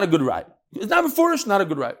 Not a good ride. It's not Mefurish, not a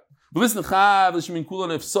good ride. But listen,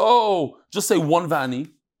 if so, just say one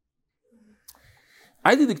Vani.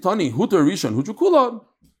 I did diktani huter rishon huter kulon.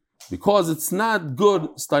 Because it's not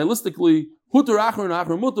good stylistically. You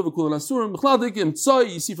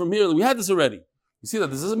see from here that we had this already. You see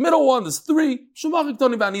that this is a middle one, there's 3.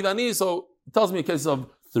 So it tells me a case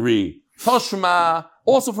of 3. Tashma,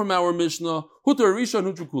 also from our Mishnah, Hutar Rishon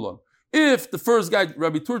Hutar Kulon. If the first guy,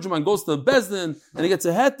 Rabbi Turgeman, goes to the Bezdin and he gets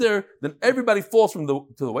a heter, then everybody falls to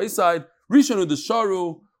the wayside. Rishon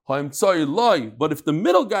Udisharu, Haim Tsai Loi. But if the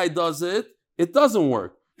middle guy does it, it doesn't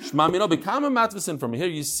work. From here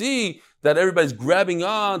you see that everybody's grabbing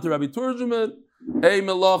on to Rabbi Turgeman. Hey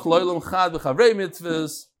Melach Loilam Chad v'Chavrei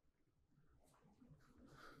Mitzvahs.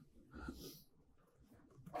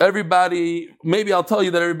 Everybody, maybe I'll tell you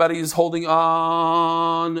that everybody is holding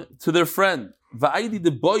on to their friend. Va'idi de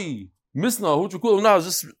boy misna huchukul. Now I was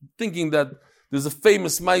just thinking that there's a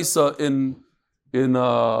famous Maisa in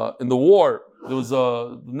the war. There was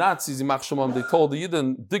the Nazis in Mach Shemam. They told the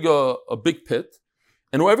Yidden dig a big pit.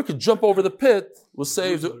 And whoever could jump over the pit was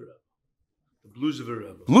saved. The Bluzever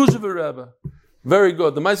Rebbe. Bluzever Rebbe. Very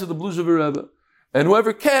good. The mice of the Bluzever Rebbe. And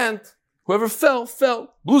whoever fell.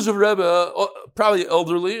 Bluzever Rebbe, probably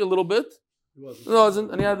elderly a little bit. He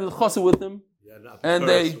wasn't. And he had the chassid with him. And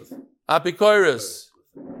they, Apikoris.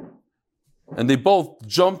 And they both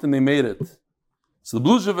jumped and they made it. So the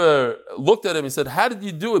Bluzever looked at him and said, how did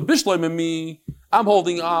you do it? Bishloim and me, I'm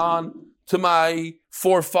holding on to my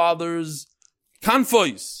forefathers'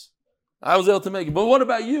 Kanfois. I was able to make it. But what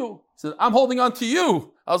about you? He said, I'm holding on to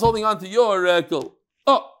you. I was holding on to your rekel.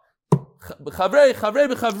 Oh,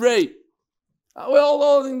 Chavrei. We're all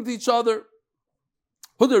holding to each other.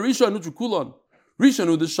 Huda Rishon Nutru Kulon. Rishon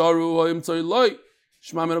Uda Sharu Hayim Tzai Loi.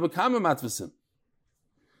 Shma Mera B'Kama Matvisim.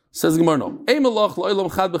 Says Gemara, no. Eimelach Lo'ilam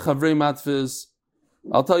Chad B'Chavrei Matvis.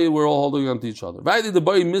 I'll tell you, we're all holding on to each other. Vaydi the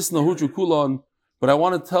boy misna Hutru Kulon. But I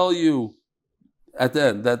want to tell you at the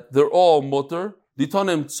end that they're all mutter.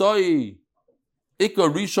 Ditonem Tzai Ika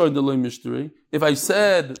Rishon Delay Mishteri. If I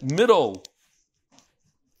said middle,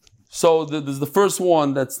 so there's the first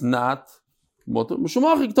one that's not mutter.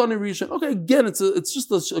 Okay, again, it's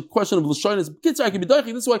just a question of l'shonis. Kids, I can be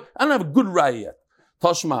daichik this way. I don't have a good raya yet.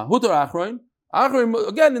 Tashma hutar achroin. Achroin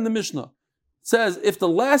again in the Mishnah. It says if the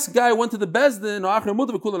last guy went to the Bezdin,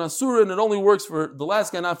 and it only works for the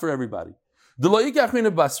last guy, not for everybody.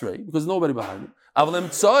 Because nobody behind him.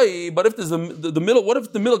 But if there's the middle, what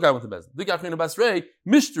if the middle guy went to Bezdin?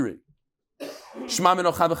 Mystery.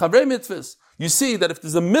 You see that if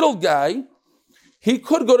there's a middle guy, he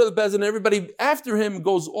could go to the Bezdin and everybody after him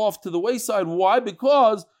goes off to the wayside. Why?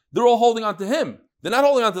 Because they're all holding on to him. They're not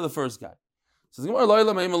holding on to the first guy. Says Gemara,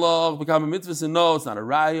 Loila Meimelach, become a mitzvah, and no, it's not a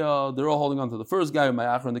raya. They're all holding on to the first guy, my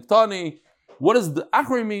Achron Diktani. What does the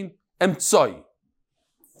Achron mean? Emtsoi.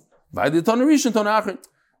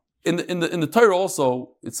 In the Torah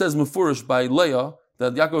also, it says Mefurish by Leah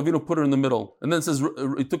that Yaakov Avinu put her in the middle. And then it says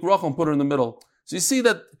he took Rachel and put her in the middle. So you see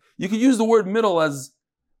that you could use the word middle as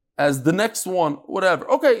the next one, whatever.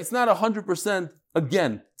 Okay, it's not 100%.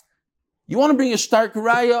 Again, you want to bring a stark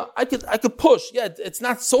raya? I could push. Yeah, it's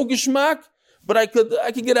not so gishmak, but I could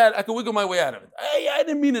get out. I could wiggle my way out of it. I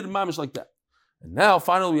didn't mean it in mamish like that. And now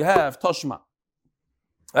finally we have Toshma.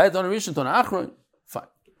 Right? Fine.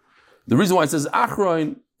 The reason why it says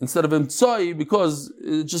Achroin instead of Emtsoi because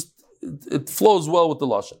it flows well with the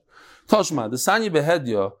lashon. Toshma, the Sanya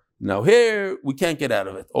Behedya. Now here we can't get out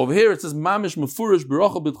of it. Over here it says Mamish Mefurish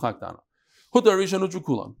B'Rochel B'Tchaktana. Hutar Rishon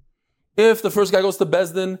U'Kulan. If the first guy goes to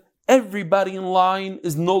Bezdin, everybody in line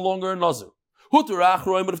is no longer a Nazir. Hutar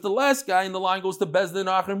Achroin, but if the last guy in the line goes to Bezdin,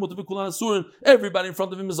 Achroin Hutar B'Kulan Asurin, everybody in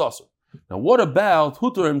front of him is Asur. Now what about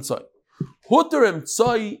Hutar Emtsoi? Hutar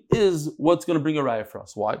Emtsoi is what's going to bring a raya for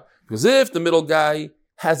us. Why? Because if the middle guy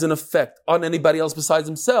has an effect on anybody else besides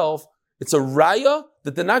himself, it's a raya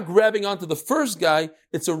that they're not grabbing onto the first guy,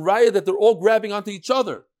 it's a raya that they're all grabbing onto each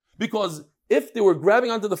other. Because if they were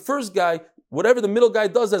grabbing onto the first guy, whatever the middle guy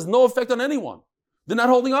does has no effect on anyone. They're not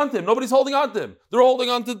holding on to him. Nobody's holding on to him. They're holding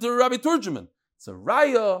on to Rabbi Turjuman. It's a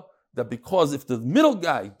raya that because if the middle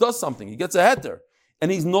guy does something, he gets a heter,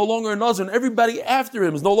 and he's no longer a nazir, and everybody after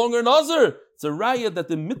him is no longer a nazir, it's a raya that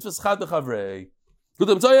the mitzvahs chad b'chavrei.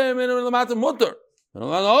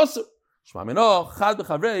 Shmamino, chad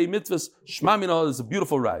b'chavrei, mitzvahs, shmamino is a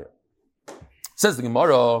beautiful raya. Says the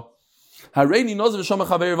Gemara, Hareini nazir v'shama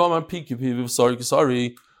chavrei v'amar piki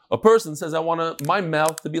sorry. A person says, I want my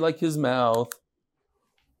mouth to be like his mouth.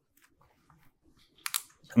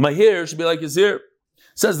 My hair should be like his hair.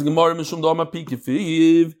 Says the Gemara, Mishum Dama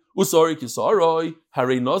Pikifiv, Usari Kisaroi,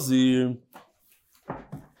 Hare Nazir.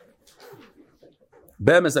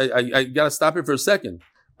 Bemis, I gotta stop here for a second.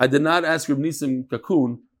 I did not ask Reb Nisim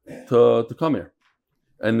Kakun to come here.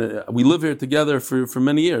 And we live here together for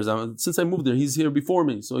many years. Since I moved there, he's here before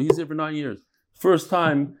me. So he's here for 9 years. First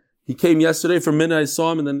time, he came yesterday for minute, I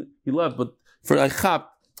saw him and then he left. But for Aichap,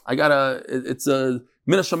 it's a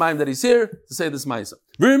Mina Shamayim that he's here to say this Maisa.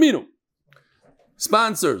 Viriminu.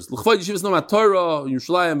 Sponsors. L'chvay Yeshivas Nomat Torah,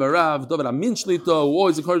 Yerushalayim Barav, David Amin Shlito, who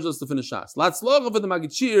always encourage us to finish Shas. Latzloch of the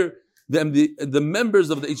Magichir, the members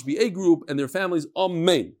of the HBA group and their families.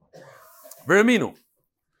 Amen. Viriminu.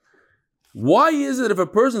 Why is it if a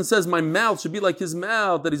person says my mouth should be like his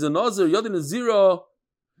mouth, that he's a Nazir, Yodin is zero,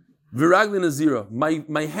 Viraglin is zero.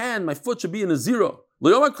 My hand, my foot should be in a zero.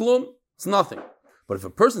 L'yoma klum, it's nothing. But if a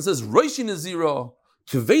person says Roishin is zero,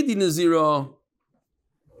 Kvedin is zero,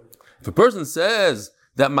 if a person says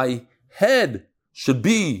that my head should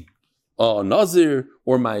be a Nazir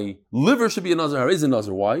or my liver should be a Nazir, is a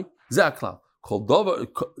Nazir. Why? Zaklal.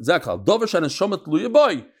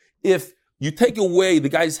 If you take away the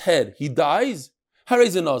guy's head, he dies,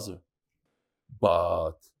 is a Nazir.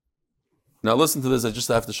 But now listen to this, I just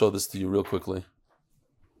have to show this to you real quickly.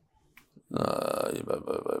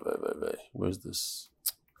 Where's this?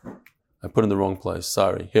 I put it in the wrong place.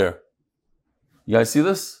 Sorry. Here. You guys see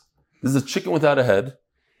this? This is a chicken without a head.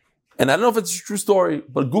 And I don't know if it's a true story,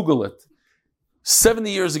 but Google it.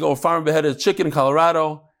 70 years ago, a farmer beheaded a chicken in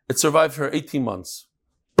Colorado. It survived for 18 months.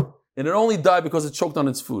 And it only died because it choked on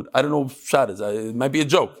its food. I don't know what shot is. It might be a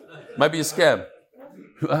joke. It might be a scam.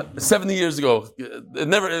 70 years ago. It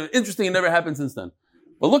never happened since then.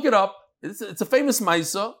 But look it up. It's a famous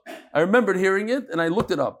Maisa. I remembered hearing it and I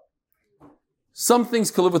looked it up. Some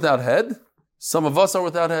things can live without head. Some of us are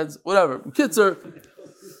without heads. Whatever. Kids are...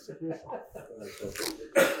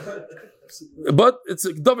 But it's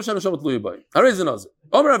a Davar Shana Shamat Luyabay. Harei Nazir.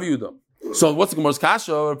 Omer Rav Yehuda. So what's the Gemara's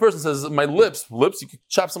kasha? A person says, my lips, you could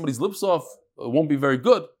chop somebody's lips off. It won't be very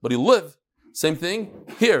good, but he'll live. Same thing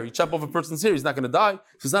here. You chop off a person's hair, he's not going to die.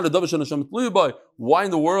 If it's not a Davar Shana Shamat Luyabay, why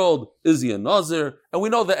in the world is he a Nazir? And we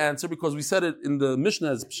know the answer because we said it in the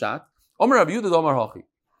Mishnah as Pshat. Omer Rav Yehuda, Omer Hachi.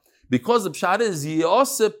 Because the Pshat is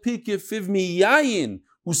Yose Pikefiv Miyayin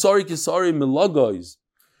Usari Kisari Milagois.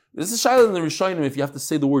 This is Shaila in the Rishonim if you have to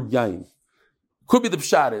say the word Yayin. Could be the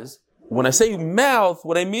Pshat is, when I say mouth,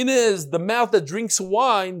 what I mean is the mouth that drinks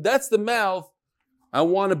wine, that's the mouth I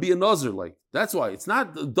want to be a Nazir like. That's why. It's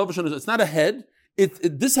not it's not a head.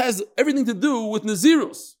 This has everything to do with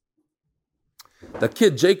Nazirus. That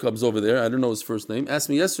kid Jacobs over there, I don't know his first name, asked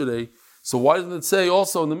me yesterday, so why doesn't it say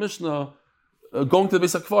also in the Mishnah, going to the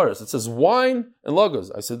Beis HaKvaros? It says wine and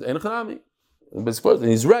lagos. I said, Ein Chanami. And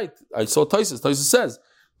he's right. I saw Taisus. Taisus says,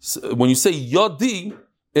 when you say Yadi,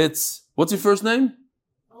 It's, what's your first name?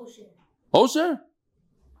 Osher?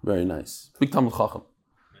 Very nice. Big Talmud Chacham.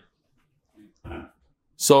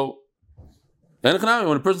 So, when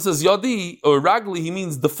a person says Yadi or Ragli, he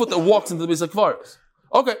means the foot that walks into the Beis HaKvaros.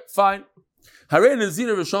 Okay, fine.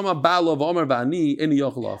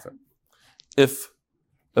 If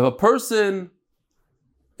a person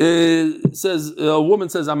says, a woman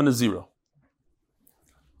says, I'm in a zero.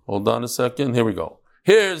 Hold on a second. Here we go.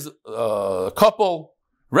 Here's a couple,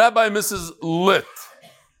 Rabbi and Mrs. Lit.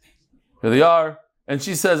 Here they are. And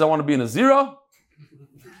she says, I want to be in a zero.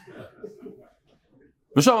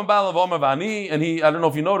 And he, I don't know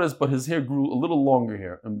if you noticed, but his hair grew a little longer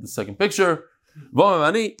here in the second picture.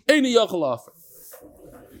 Once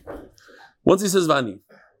he says Vani,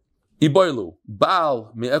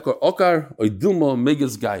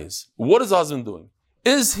 what is the husband doing?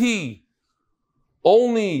 Is he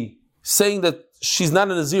only saying that she's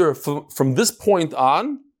not in a zero from this point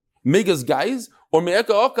on, Megas guys, or Me'eka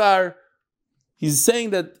Okar, he's saying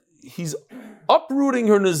that he's uprooting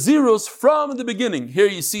her Naziros from the beginning. Here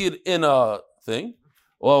you see it in a thing.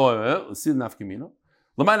 Let's see the Nafkimino.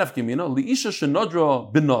 Lamai Nafkimino, Liisha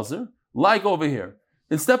Shenodra bin Nazir, like over here.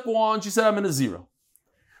 In step 1, she said, I'm in a zero.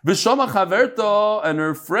 Vishama Chaverta, and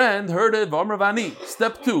her friend heard it, Vamra Vani.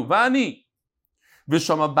 Step 2, Vani.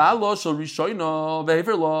 Vishama Balo Shal Rishoino,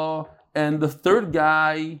 Veheverla, and the third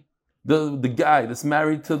guy, the guy that's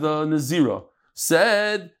married to the Nazira,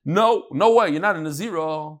 said, no way, you're not in a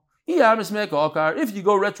zero. If you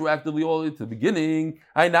go retroactively all the way to the beginning,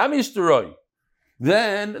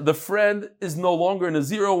 then the friend is no longer in a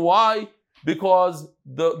zero. Why? Because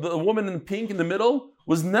the woman in pink in the middle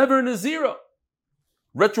was never in a zero.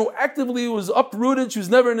 Retroactively, it was uprooted. She was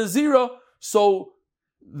never in a zero. So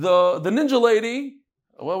the ninja lady,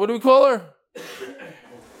 what do we call her?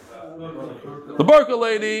 The Barca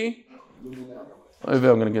lady. Maybe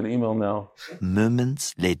I'm going to get an email now.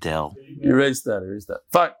 Moments later. Erase that.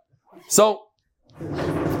 Fine. So,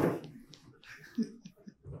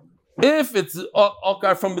 if it's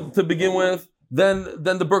Okar from to begin with, then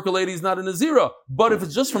the Burqa lady is not in a zero. But if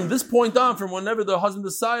it's just from this point on, from whenever the husband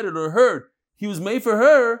decided or heard he was made for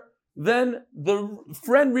her, then the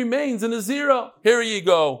friend remains in a zero. Here you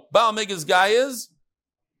go. Baal Megas guy is,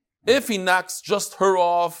 if he knocks just her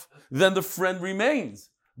off, then the friend remains.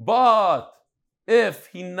 But if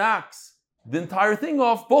he knocks the entire thing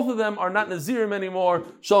off, both of them are not Nazirim anymore.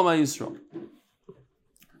 Shalom Yisrael.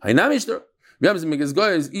 Hainam Ishtar.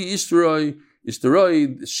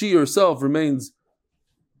 She herself remains,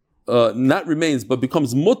 not remains, but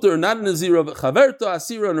becomes mutter, not a Nazir. Chaverta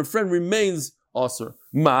Asira, and her friend remains Asir.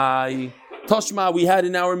 My Toshma, we had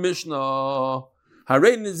in our Mishnah.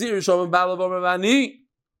 Harei Nazir Shalom Balav Amravani.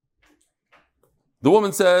 The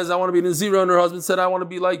woman says, I want to be Nazira, and her husband said, I want to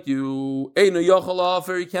be like you. Ein yochel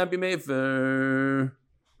offer, he can't be mefer.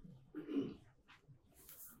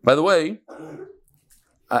 By the way,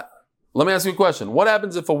 let me ask you a question. What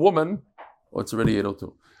happens if a woman, it's already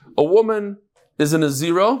 8:02, a woman is in a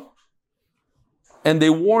zero, and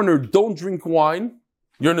they warn her, don't drink wine,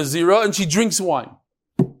 you're in a zero, and she drinks wine.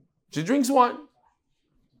 She's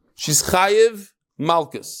chayiv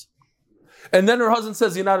malchus. And then her husband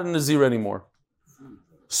says, you're not in a zero anymore.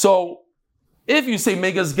 So, if you say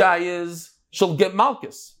Megas guy is, she'll get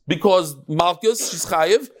Malchus. Because Malchus, she's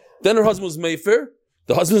chayiv, then her husband was Mefer.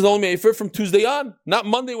 The husband is only Mefer from Tuesday on, not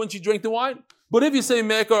Monday when she drank the wine. But if you say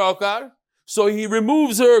Me'ekar Akar, so he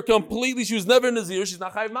removes her completely, she was never in Nazir, she's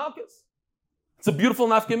not chayiv Malchus. It's a beautiful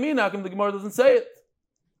nafkamina, how come the Gemara doesn't say it?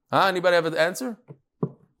 Anybody have an answer?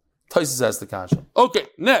 Taisus has the kasha. Okay,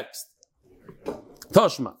 next.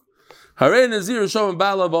 Toshma. Harei Nazir Shom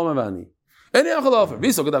Bala Bomavani.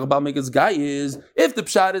 Guy is, if the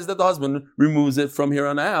pshat is that the husband removes it from here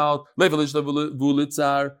on out,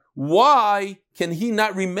 why can he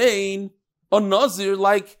not remain a nazir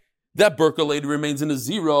like that Burqa lady remains in a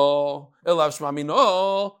zero? The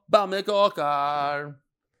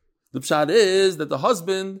pshat is that the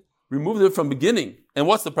husband removed it from beginning. And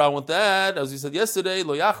what's the problem with that? As we said yesterday,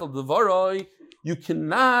 you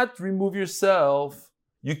cannot remove yourself.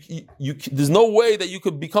 There's no way that you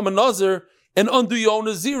could become a nazir and undo your own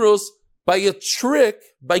Naziros by a trick,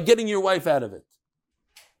 by getting your wife out of it.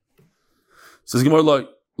 Says Gemara,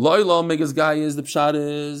 Loy Megas guy is, the pshat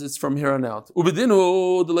is, it's from here on out.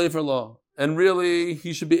 Ubedinu, the lefer law. And really,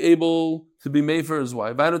 he should be able to be made for his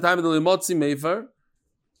wife. How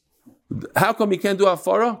come he can't do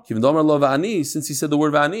afara? Since he said the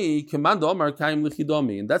word vani,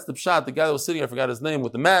 and that's the pshat, the guy that was sitting, I forgot his name,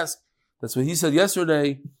 with the mask. That's what he said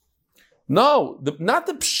yesterday. No, not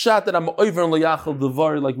the pshat that I'm over and layachal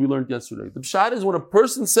devar like we learned yesterday. The pshat is when a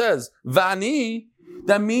person says vani,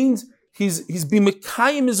 That means he's been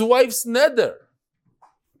mekayim his wife's neder.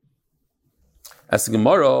 As the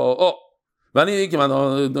Gemara,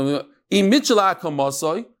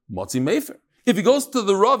 if he goes to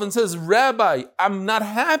the Rav and says, Rabbi, I'm not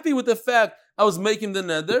happy with the fact I was making the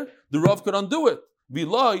neder, the Rav could undo it.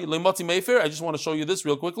 I just want to show you this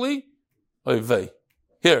real quickly.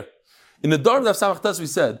 Here. In the Darm of Samachtas, we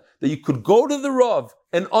said that you could go to the Rav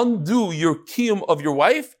and undo your kiyum of your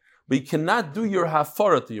wife, but you cannot do your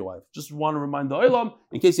hafara to your wife. Just want to remind the Olam,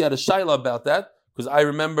 in case you had a shaila about that, because I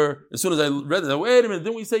remember, as soon as I read it, wait a minute,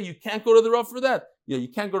 didn't we say you can't go to the Rav for that? Yeah, you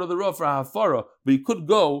can't go to the Rav for a hafara, but you could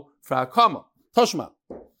go for a kama. Toshma.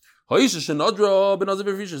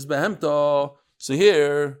 So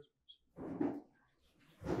here,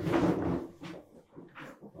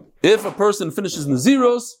 if a person finishes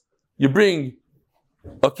Naziros, you bring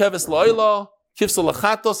a keves la'ila, kifsa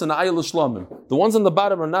lachatos, and ayil shlamim. The ones on the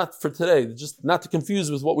bottom are not for today. Just not to confuse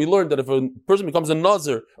with what we learned, that if a person becomes a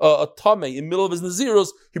nazir, a tameh, in the middle of his Naziros,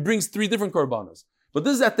 he brings 3 different korbanos. But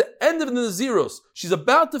this is at the end of the Naziros. She's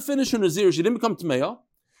about to finish her Naziros. She didn't become tameah.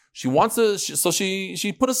 She wants to, so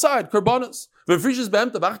she put aside korbanos.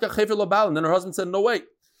 And then her husband said, no, wait.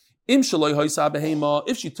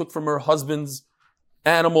 If she took from her husband's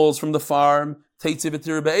animals from the farm,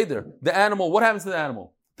 the animal, what happens to the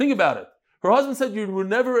animal? Think about it. Her husband said you were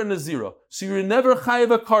never a Nazira, so you were never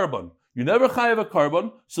chayav a carbon. You never chayav a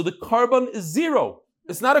carbon, so the carbon is 0.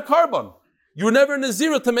 It's not a carbon. You were never a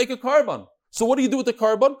Nazira to make a carbon. So what do you do with the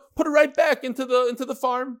carbon? Put it right back into the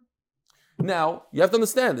farm. Now, you have to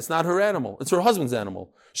understand, it's not her animal. It's her husband's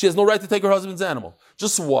animal. She has no right to take her husband's animal.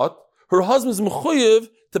 Just what? Her husband's mechuyev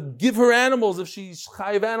to give her animals if she's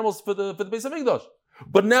chayav animals for the Beis HaMikdash.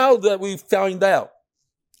 But now that we found out,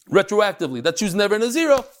 retroactively, that she was never in a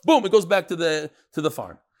zero, boom, it goes back to the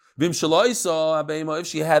farm. If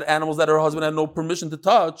she had animals that her husband had no permission to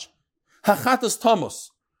touch, hachatas tamos,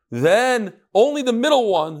 then only the middle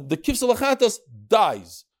one, the kifsa lachatas,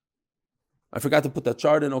 dies. I forgot to put that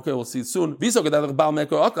chart in. Okay, we'll see it soon. If the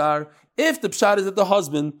pshat is that the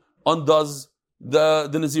husband undoes the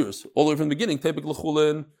Naziris, all the way from the beginning, tepik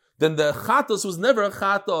l'chulin, then the chatos was never a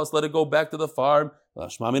chatos, let it go back to the farm.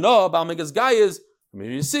 Guy is,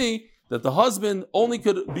 maybe you see that the husband only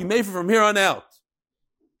could be made from here on out.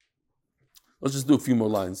 Let's just do a few more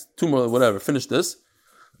lines. 2 more, whatever. Finish this.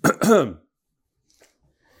 Is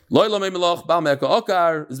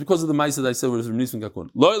because of the ma'aseh that I said was from Nisvan Kakun.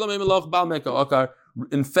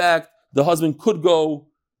 In fact, the husband could go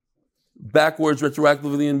backwards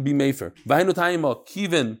retroactively and be mefer.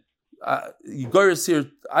 Kivin, Yigaris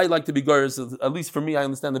here, I like to be Garis, at least for me, I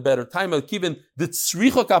understand it better. Taima, Kivin, the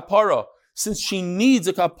tzricha kapara, since she needs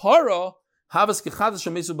a kapara, havas kechadas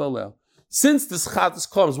shemesu b'aleh. Since this chatas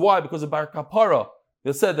comes, why? Because of bar kapara.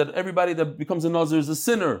 It said that everybody that becomes a nazir is a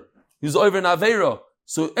sinner. He's over an avera.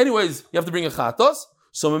 So anyways, you have to bring a chatas.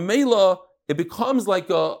 So memela, it becomes like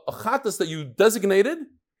a chatas that you designated,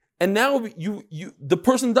 and now the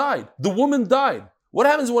person died. The woman died. What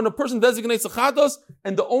happens when a person designates a chatas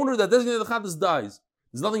and the owner that designated the chatas dies?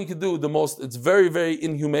 There's nothing you can do. It's very, very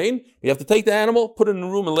inhumane. You have to take the animal, put it in a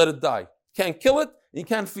room, and let it die. You can't kill it, and you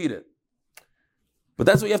can't feed it. But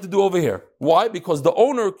that's what you have to do over here. Why? Because the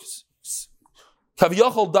owner,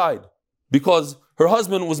 Kaviyachal, died. Because her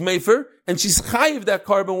husband was mefer, and she's chayiv that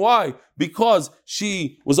carbon. Why? Because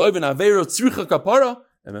she was over an avera tzricha kapara,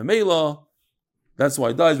 and memela. That's why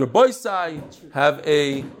it dies. Rabbi Sai, have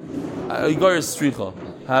a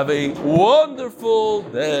wonderful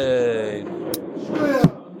day.